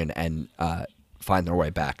second division and find their way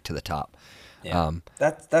back to the top. Yeah,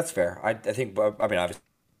 that's fair. I think obviously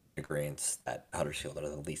agreeance that Huddersfield are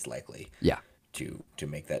the least likely. Yeah. To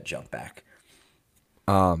make that jump back.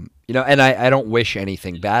 And I don't wish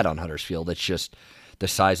anything bad on Huddersfield. It's just the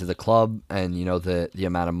size of the club and the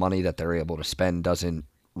amount of money that they're able to spend doesn't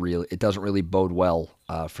really bode well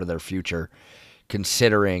for their future,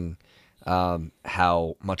 considering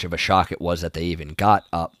how much of a shock it was that they even got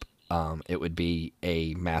up. It would be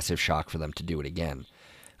a massive shock for them to do it again.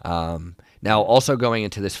 Now, also going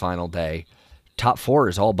into this final day, top four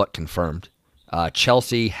is all but confirmed.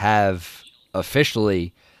 Chelsea have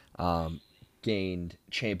officially gained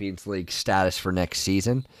Champions League status for next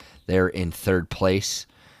season. They're in third place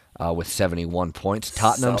with 71 points.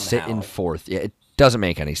 Tottenham sit in fourth. Yeah, it doesn't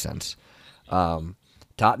make any sense.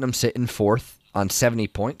 Tottenham sit in fourth on 70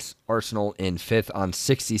 points. Arsenal in fifth on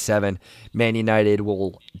 67. Man United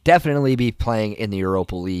will definitely be playing in the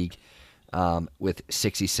Europa League with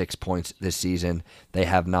 66 points this season. They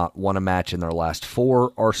have not won a match in their last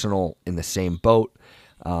four. Arsenal in the same boat.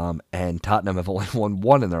 And Tottenham have only won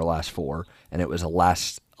one in their last four, and it was a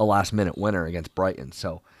last-minute winner against Brighton.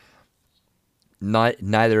 So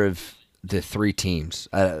neither of the three teams,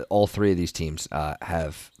 all three of these teams,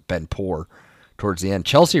 have been poor towards the end.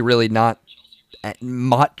 Chelsea really not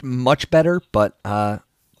much better, but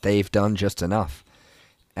they've done just enough.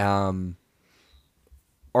 Arsenal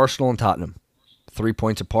and Tottenham, 3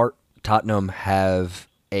 points apart. Tottenham have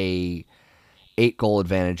a 8-goal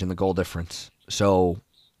advantage in the goal difference. So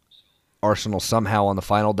Arsenal somehow on the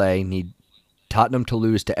final day need Tottenham to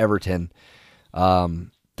lose to Everton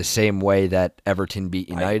the same way that Everton beat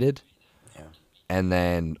United. Yeah. And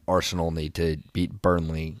then Arsenal need to beat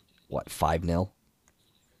Burnley, 5-0?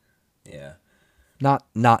 Yeah.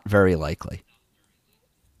 Not very likely.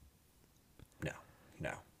 No.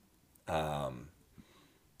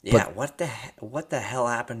 Yeah, what the hell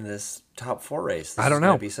happened to this top four race? I don't know. It's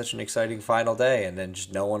going to be such an exciting final day, and then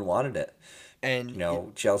just no one wanted it. And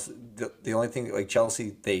Chelsea. The only thing, like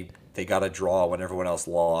Chelsea, they got a draw when everyone else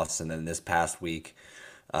lost, and then this past week,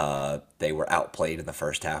 they were outplayed in the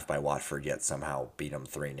first half by Watford, yet somehow beat them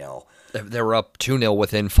 3-0. they were up 2-0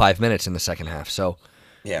 within 5 minutes in the second half. So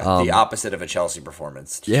yeah, the opposite of a Chelsea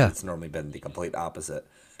performance. Yeah. It's normally been the complete opposite.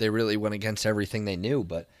 they really went against everything they knew.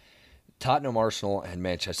 But Tottenham, Arsenal, and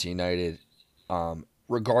Manchester United,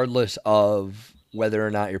 regardless of whether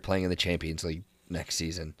or not you're playing in the Champions League next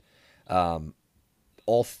season,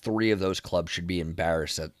 all three of those clubs should be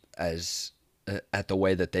embarrassed at the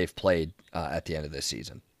way that they've played at the end of this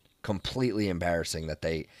season. Completely embarrassing that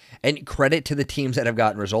and credit to the teams that have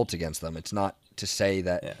gotten results against them. It's not to say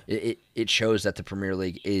that it shows that the Premier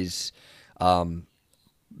League is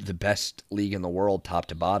the best league in the world, top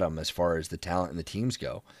to bottom, as far as the talent and the teams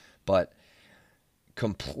go. But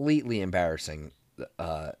completely embarrassing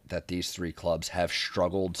that these three clubs have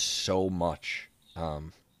struggled so much.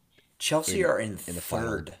 Chelsea are in the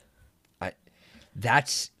third.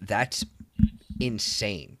 That's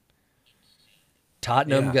insane.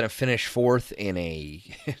 Tottenham Yeah. going to finish fourth in a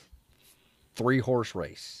 3-horse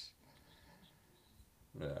race.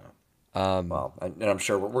 Yeah. Well, and I'm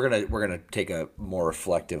sure we're gonna take a more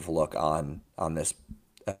reflective look on this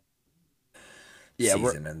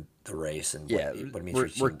season and the race and what it means for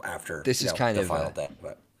your team after this is kind the of final day.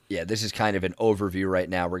 But this is kind of an overview right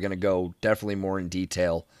now. We're going to go definitely more in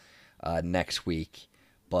detail next week,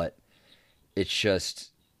 but it's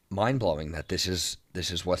just mind-blowing that this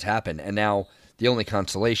is what's happened. And now the only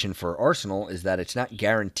consolation for Arsenal is that it's not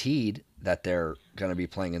guaranteed that they're going to be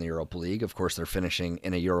playing in the Europa League. Of course, they're finishing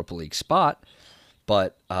in a Europa League spot,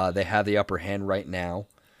 but they have the upper hand right now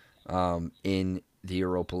in the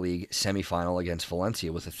Europa League semifinal against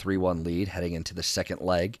Valencia with a 3-1 lead heading into the second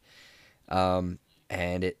leg. And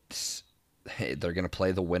they're going to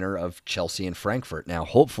play the winner of Chelsea and Frankfurt. Now,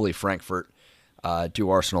 hopefully Frankfurt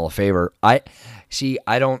do Arsenal a favor. I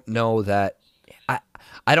don't know that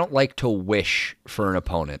I don't like to wish for an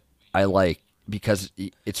opponent. Because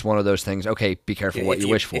it's one of those things. Okay, be careful what you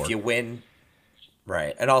wish for. If you win,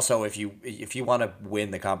 right, and also if you want to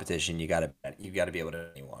win the competition, you got to be able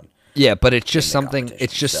to anyone. Yeah, but it's just something.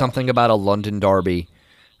 It's just something about a London derby,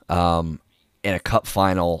 in a cup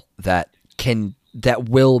final that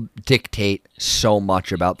will dictate so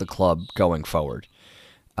much about the club going forward.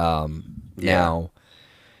 Now,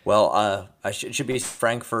 well, it should be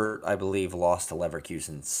Frankfurt. I believe lost to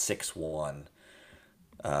Leverkusen 6-1.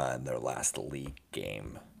 In their last league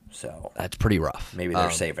game, so that's pretty rough. Maybe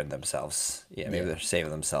they're saving themselves. Yeah, maybe they're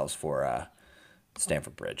saving themselves for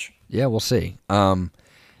Stamford Bridge. Yeah, we'll see. And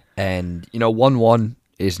 1-1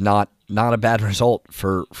 is not a bad result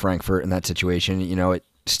for Frankfurt in that situation. It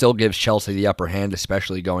still gives Chelsea the upper hand,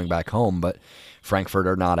 especially going back home, but Frankfurt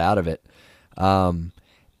are not out of it.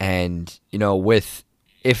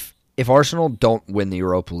 If Arsenal don't win the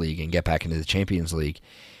Europa League and get back into the Champions League,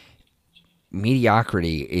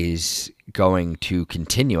 mediocrity is going to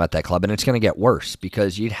continue at that club, and it's going to get worse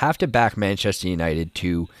because you'd have to back Manchester United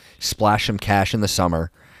to splash some cash in the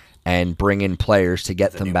summer and bring in players to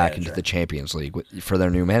get them back into the Champions League for their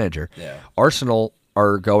new manager. Yeah. Arsenal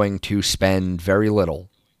are going to spend very little.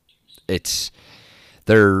 It's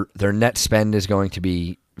their net spend is going to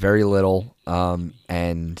be very little,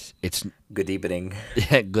 and it's good evening.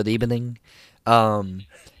 Good evening, and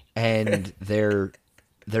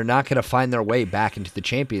they're not going to find their way back into the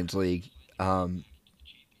Champions League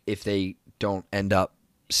if they don't end up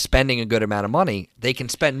spending a good amount of money. They can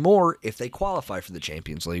spend more if they qualify for the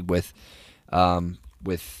Champions League with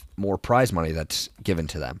more prize money that's given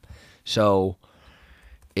to them. So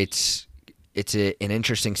it's an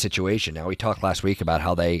interesting situation. Now, we talked last week about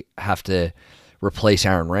how they have to replace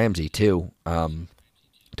Aaron Ramsey too,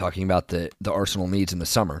 talking about the Arsenal needs in the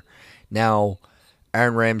summer. Now,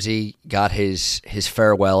 Aaron Ramsey got his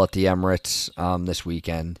farewell at the Emirates this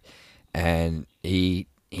weekend, and he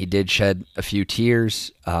did shed a few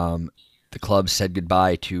tears. The club said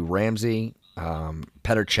goodbye to Ramsey, Petr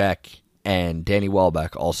Cech, and Danny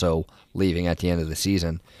Welbeck, also leaving at the end of the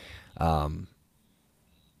season.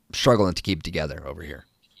 Struggling to keep it together over here.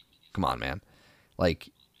 Come on, man.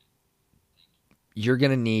 You're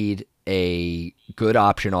going to need a good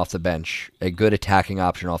option off the bench, a good attacking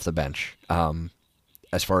option off the bench.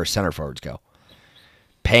 As far as center forwards go,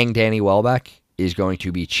 paying Danny Welbeck is going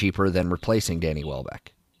to be cheaper than replacing Danny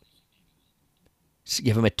Welbeck. Just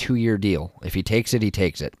give him a 2-year deal. If he takes it, he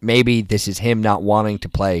takes it. Maybe this is him not wanting to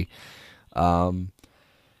play a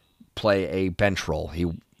bench role.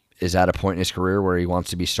 He is at a point in his career where he wants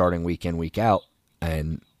to be starting week in, week out,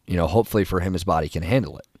 and hopefully for him, his body can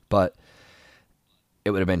handle it. But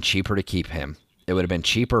it would have been cheaper to keep him. It would have been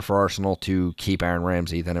cheaper for Arsenal to keep Aaron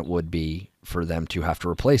Ramsey than it would be for them to have to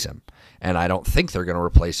replace him. And I don't think they're going to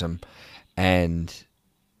replace him. And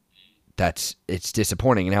it's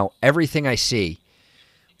disappointing. Now, everything I see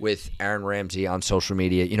with Aaron Ramsey on social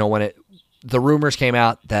media, when the rumors came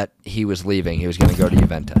out that he was leaving, he was going to go to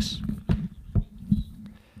Juventus.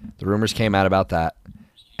 The rumors came out about that,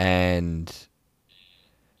 and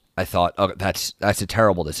I thought, oh, that's a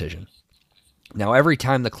terrible decision. Now, every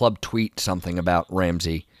time the club tweets something about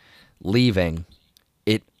Ramsey leaving,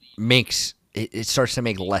 it starts to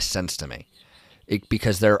make less sense to me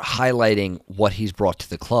because they're highlighting what he's brought to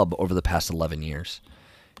the club over the past 11 years.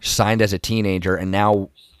 Signed as a teenager, and now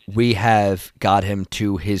we have got him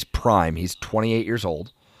to his prime. He's 28 years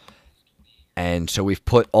old, and so we've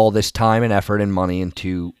put all this time and effort and money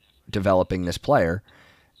into developing this player,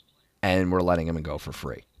 and we're letting him go for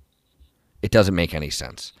free. It doesn't make any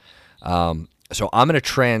sense. So I'm going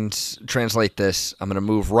to translate this. I'm going to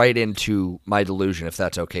move right into my delusion, if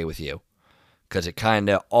that's okay with you, because it kind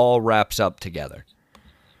of all wraps up together.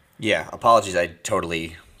 Yeah, apologies. I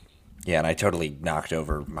totally knocked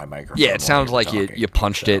over my microphone. Yeah, it sounds like talking, you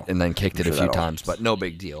punched it and then kicked it a few that'll- times, but no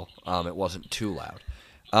big deal. It wasn't too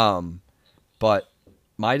loud. But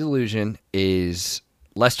my delusion is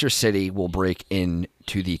Leicester City will break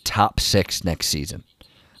into the top 6 next season.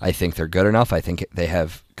 I think they're good enough. I think they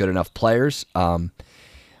have good enough players.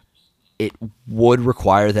 It would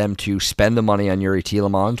require them to spend the money on Yuri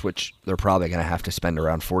Tielemans, which they're probably going to have to spend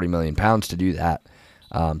around £40 million to do that,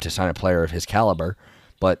 to sign a player of his caliber.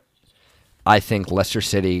 But I think Leicester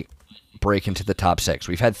City break into the top 6.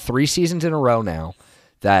 We've had 3 seasons in a row now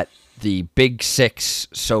that the big 6,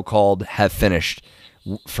 so-called, have finished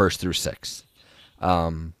first through 6th.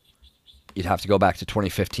 You'd have to go back to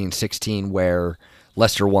 2015-16 where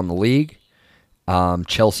Leicester won the league.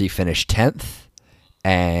 Chelsea finished 10th.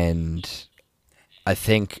 And I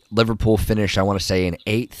think Liverpool finished, I want to say, in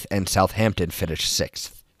 8th, and Southampton finished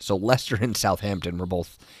 6th. So Leicester and Southampton were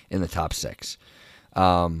both in the top 6.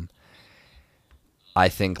 I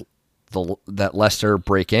think that Leicester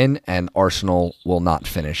break in, and Arsenal will not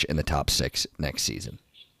finish in the top 6 next season.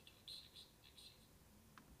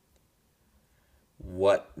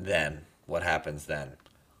 What then? What happens then?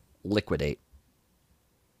 Liquidate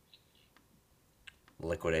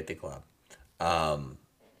the club.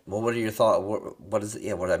 Well, what are your thoughts? What is it?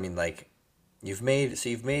 Yeah, what I mean, like, you've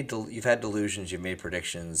had delusions, you've made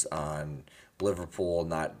predictions on Liverpool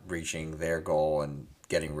not reaching their goal and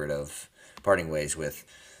parting ways with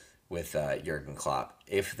Jurgen Klopp.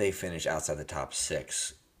 If they finish outside the top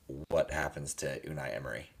 6, what happens to Unai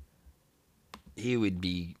Emery? He would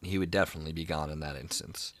definitely be gone in that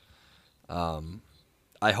instance.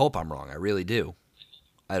 I hope I'm wrong. I really do.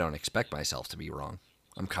 I don't expect myself to be wrong.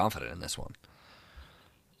 I'm confident in this one.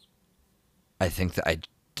 I think that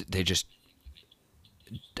they just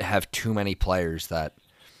have too many players that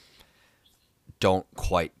don't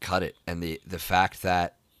quite cut it, and the fact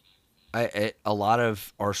that a lot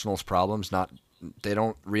of Arsenal's problems they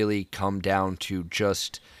don't really come down to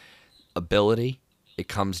just ability. It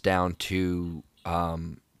comes down to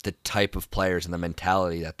the type of players and the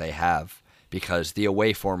mentality that they have, because the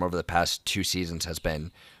away form over the past 2 seasons has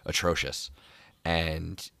been atrocious.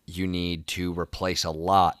 And you need to replace a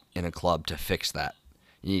lot in a club to fix that.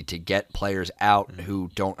 You need to get players out who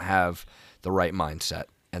don't have the right mindset.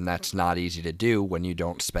 And that's not easy to do when you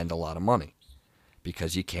don't spend a lot of money,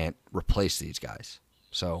 because you can't replace these guys.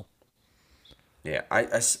 So, yeah,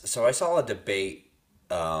 so I saw a debate.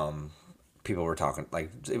 People were talking, like,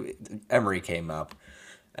 Emery came up,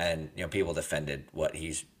 and people defended what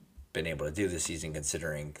he's been able to do this season,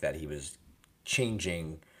 considering that he was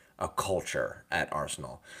changing a culture at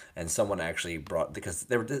Arsenal. And someone actually because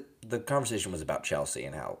the conversation was about Chelsea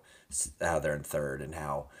and how they're in 3rd, and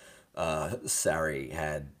how Sarri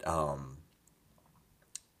had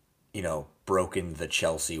broken the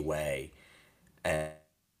Chelsea way and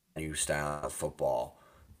new style of football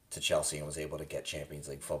to Chelsea, and was able to get Champions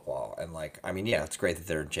League football. And, like, I mean, yeah, it's great that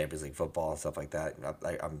they're in Champions League football and stuff like that.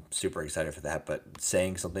 I'm super excited for that. But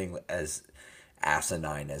saying something as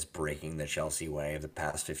asinine as breaking the Chelsea way of the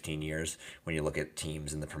past 15 years, when you look at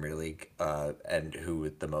teams in the Premier League, and who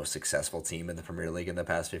the most successful team in the Premier League in the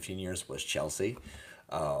past 15 years was Chelsea.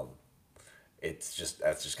 That's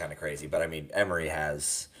just kind of crazy. But I mean, Emery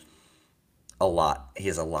has a lot. He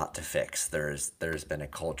has a lot to fix. There's been a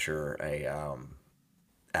culture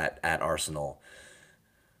at Arsenal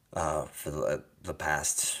for the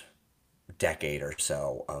past decade or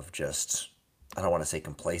so of just, I don't want to say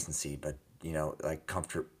complacency, but like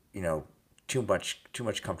too much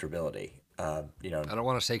comfortability. I don't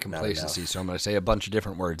want to say complacency, so I'm going to say a bunch of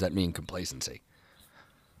different words that mean complacency.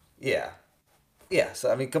 Yeah.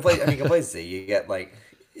 So I mean, complacency. You get, like,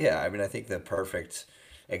 yeah. I mean, I think the perfect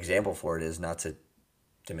example for it is, not to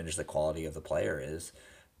diminish the quality of the player is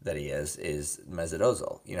Mesut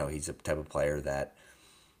Ozil. He's a type of player that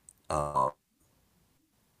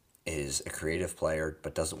is a creative player,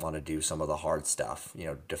 but doesn't want to do some of the hard stuff,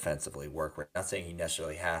 defensively work. Not saying he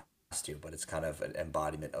necessarily has to, but it's kind of an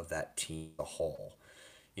embodiment of that team as a whole.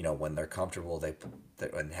 When they're comfortable, they're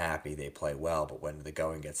happy, they play well, but when the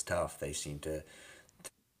going gets tough, they seem to,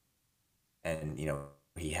 and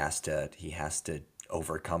he has to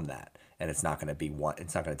overcome that. And it's not going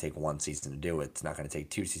to take one season to do it. It's not going to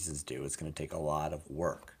take 2 seasons to do it. It's going to take a lot of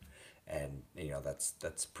work. And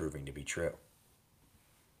that's proving to be true.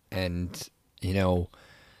 And,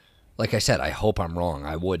 like I said, I hope I'm wrong.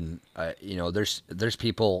 I wouldn't. There's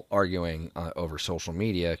people arguing over social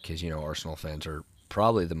media because Arsenal fans are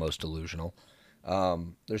probably the most delusional.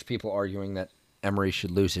 There's people arguing that Emery should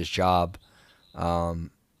lose his job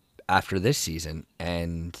after this season,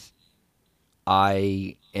 and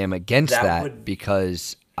I am against that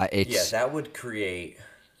because that would create.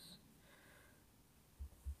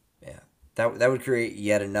 Yeah, that would create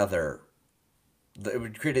yet another. It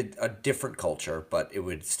would create a different culture, but it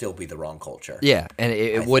would still be the wrong culture. Yeah, and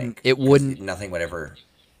it wouldn't. Nothing would ever.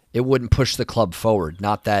 It wouldn't push the club forward.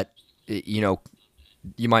 Not that you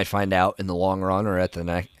might find out in the long run or at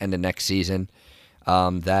the end of next season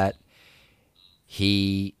that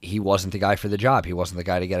he wasn't the guy for the job. He wasn't the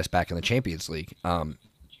guy to get us back in the Champions League.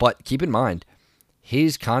 But keep in mind,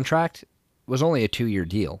 his contract was only a 2-year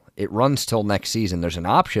deal. It runs till next season. There's an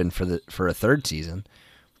option for a third season,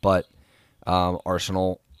 but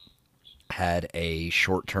Arsenal had a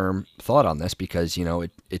short-term thought on this because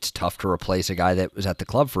it's tough to replace a guy that was at the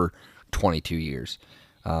club for 22 years.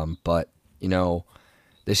 But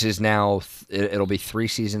this is now it'll be 3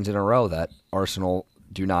 seasons in a row that Arsenal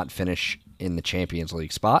do not finish in the Champions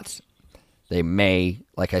League spots. They may,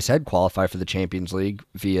 like I said, qualify for the Champions League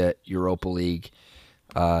via Europa League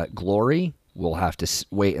glory. We'll have to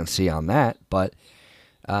wait and see on that, but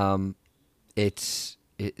it's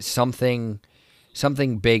something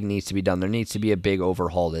big needs to be done. There needs to be a big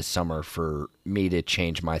overhaul this summer for me to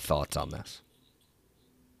change my thoughts on this.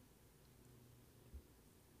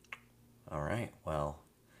 All right. Well,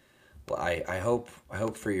 I hope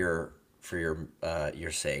for your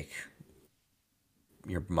sake,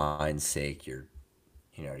 your mind's sake, your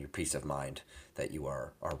peace of mind that you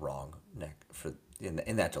are wrong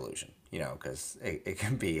in that delusion. Because it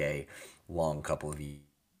can be a long couple of years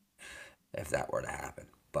if that were to happen.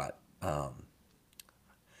 But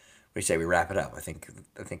we say we wrap it up. I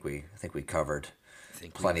think we covered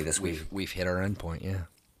plenty this week. We've hit our end point. Yeah.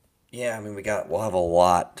 Yeah, I mean, we'll have a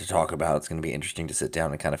lot to talk about. It's going to be interesting to sit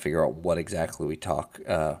down and kind of figure out what exactly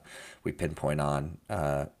we pinpoint on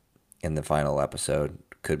in the final episode.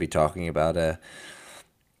 Could be talking about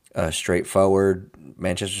a straightforward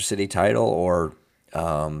Manchester City title or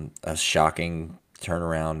a shocking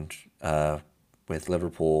turnaround with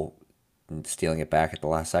Liverpool stealing it back at the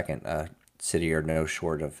last second. City are no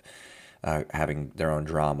short of having their own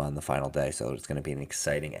drama on the final day, so it's going to be an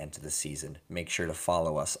exciting end to the season. Make sure to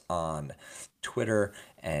follow us on Twitter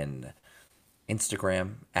and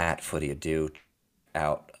Instagram at FootyAdo.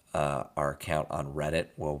 Out our account on Reddit.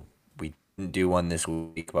 We didn't do one this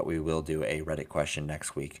week, but we will do a Reddit question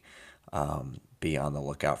next week. Be on the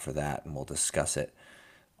lookout for that, and we'll discuss it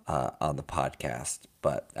on the podcast.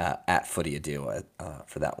 But at FootyAdo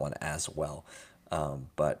for that one as well.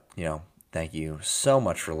 But thank you so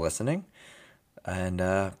much for listening.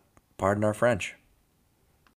 And pardon our French.